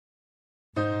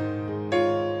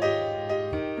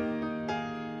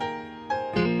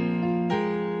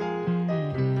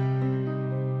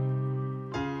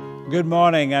Good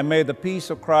morning, and may the peace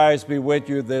of Christ be with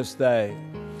you this day.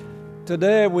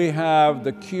 Today we have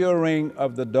the curing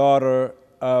of the daughter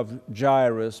of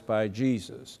Jairus by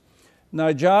Jesus.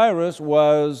 Now Jairus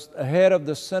was head of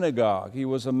the synagogue. He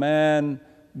was a man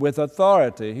with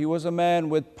authority. He was a man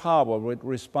with power, with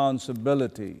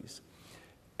responsibilities.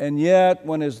 And yet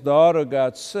when his daughter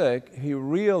got sick, he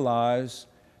realized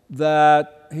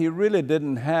that he really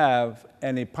didn't have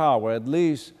any power, at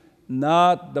least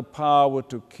not the power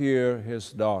to cure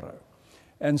his daughter.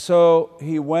 And so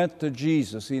he went to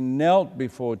Jesus. He knelt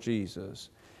before Jesus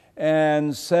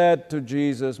and said to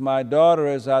Jesus, "My daughter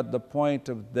is at the point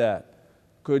of death.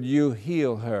 Could you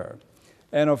heal her?"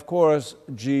 And of course,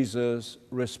 Jesus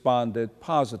responded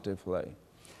positively.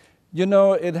 You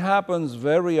know, it happens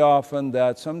very often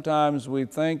that sometimes we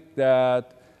think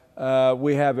that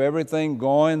we have everything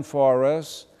going for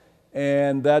us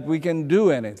and that we can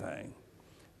do anything.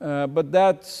 But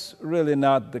that's really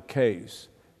not the case.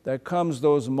 There comes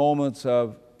those moments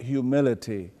of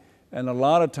humility, and a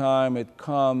lot of time it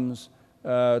comes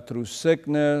through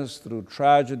sickness, through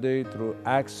tragedy, through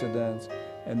accidents,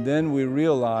 and then we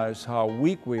realize how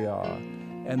weak we are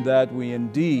and that we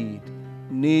indeed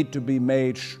need to be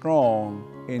made strong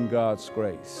in God's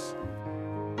grace.